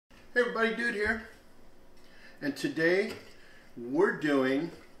Hey everybody, Dude here, and today we're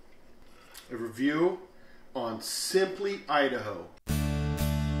doing a review on Simply Idaho.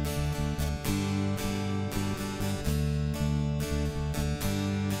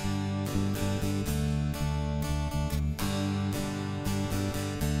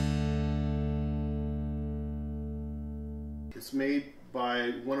 It's made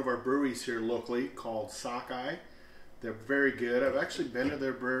by one of our breweries here locally called Sockeye. They're very good. I've actually been to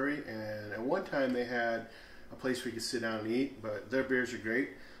their brewery, and at one time they had a place where you could sit down and eat, but their beers are great.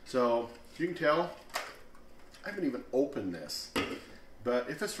 So you can tell, I haven't even opened this, but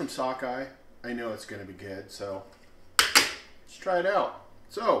if it's from Sockeye, I know it's going to be good. So let's try it out.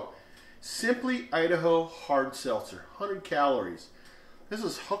 So Simply Idaho Hard Seltzer, 100 calories. This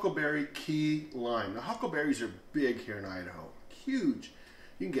is Huckleberry Key Lime. Now huckleberries are big here in Idaho, huge.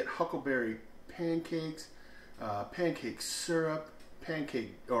 You can get huckleberry pancakes, pancake syrup,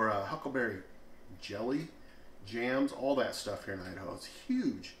 huckleberry jelly, jams, all that stuff here in Idaho. It's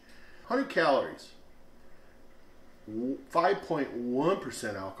huge. 100 calories,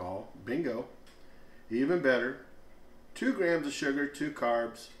 5.1% alcohol, bingo, even better, 2 grams of sugar, 2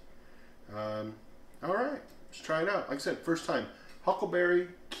 carbs. All right, let's try it out. Like I said, first time, Huckleberry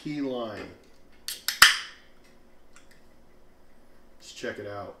Key Lime. Let's check it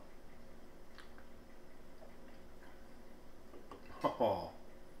out. Oh,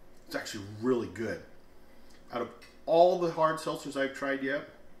 it's actually really good. Out of all the hard seltzers I've tried yet,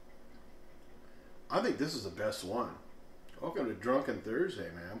 I think this is the best one. Welcome to Drunken Thursday,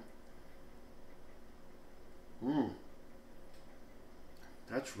 man.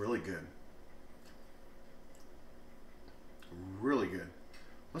 That's really good. Really good.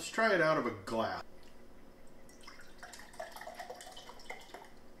 Let's try it out of a glass.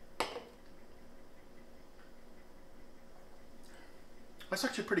 That's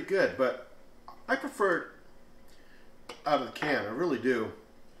actually pretty good, but I prefer it out of the can. I really do.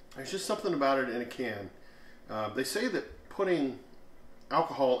 There's just something about it in a can. They say that putting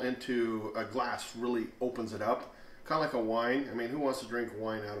alcohol into a glass really opens it up, kind of like a wine. I mean, who wants to drink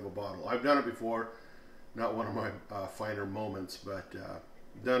wine out of a bottle? I've done it before. Not one of my finer moments, but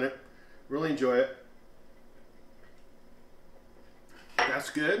done it. Really enjoy it. That's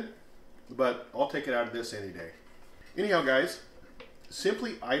good, but I'll take it out of this any day. Anyhow, guys,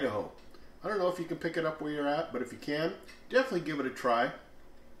 Simply Idaho. I don't know if you can pick it up where you're at, but if you can, definitely give it a try.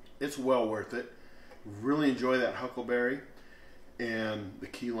 It's well worth it. Really enjoy that huckleberry and the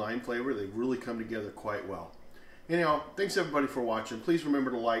key lime flavor. They really come together quite well. Anyhow, thanks everybody for watching. Please remember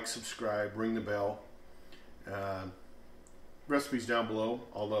to like, subscribe, ring the bell. Recipes down below,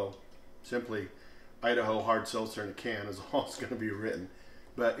 although Simply Idaho Hard Seltzer in a can is all it's going to be written.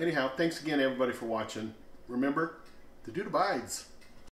 But anyhow, thanks again everybody for watching. Remember, the dude abides.